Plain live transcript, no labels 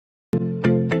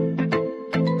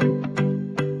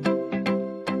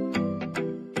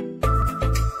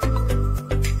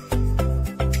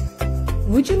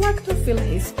Would you like to feel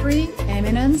history,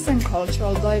 eminence, and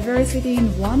cultural diversity in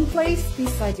one place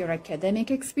beside your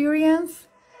academic experience?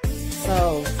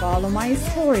 So, follow my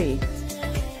story.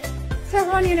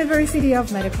 Tehran University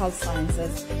of Medical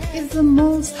Sciences is the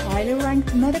most highly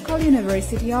ranked medical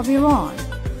university of Iran,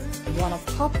 one of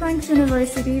top-ranked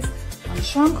universities on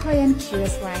Shanghai and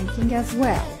QS ranking as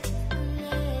well.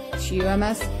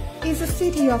 TUMS is a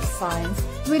city of science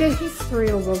with a history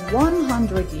over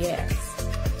 100 years,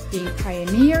 being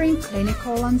pioneer in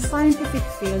clinical and scientific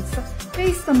fields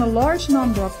based on a large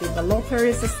number of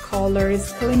developers,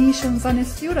 scholars, clinicians, and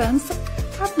students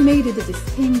have made it a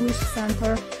distinguished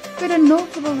center with a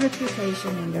notable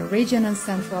reputation in the region and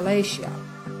Central Asia.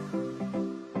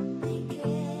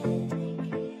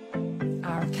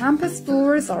 Our campus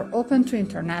doors are open to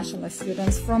international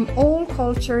students from all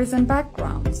cultures and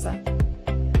backgrounds.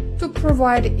 To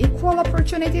provide equal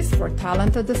opportunities for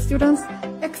talented students,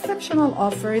 exceptional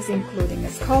offers including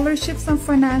scholarships and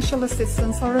financial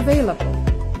assistance are available.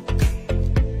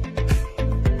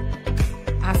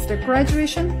 After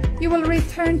graduation, you will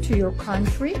return to your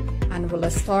country and will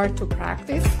start to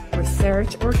practice,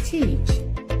 research, or teach.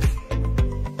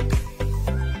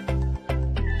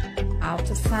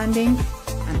 Outstanding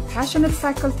and passionate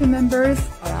faculty members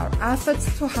are our assets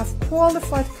to have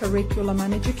qualified curriculum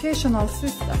and educational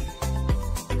system.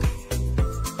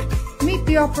 Meet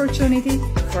the opportunity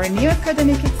for a new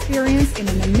academic experience in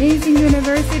an amazing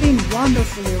university in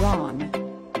wonderful Iran.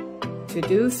 To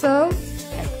do so,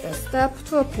 take the step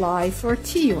to apply for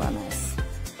TUMS.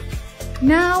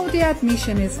 Now the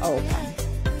admission is open.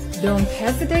 Don't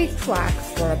hesitate to act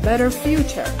for a better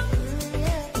future.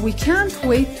 We can't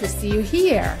wait to see you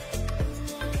here.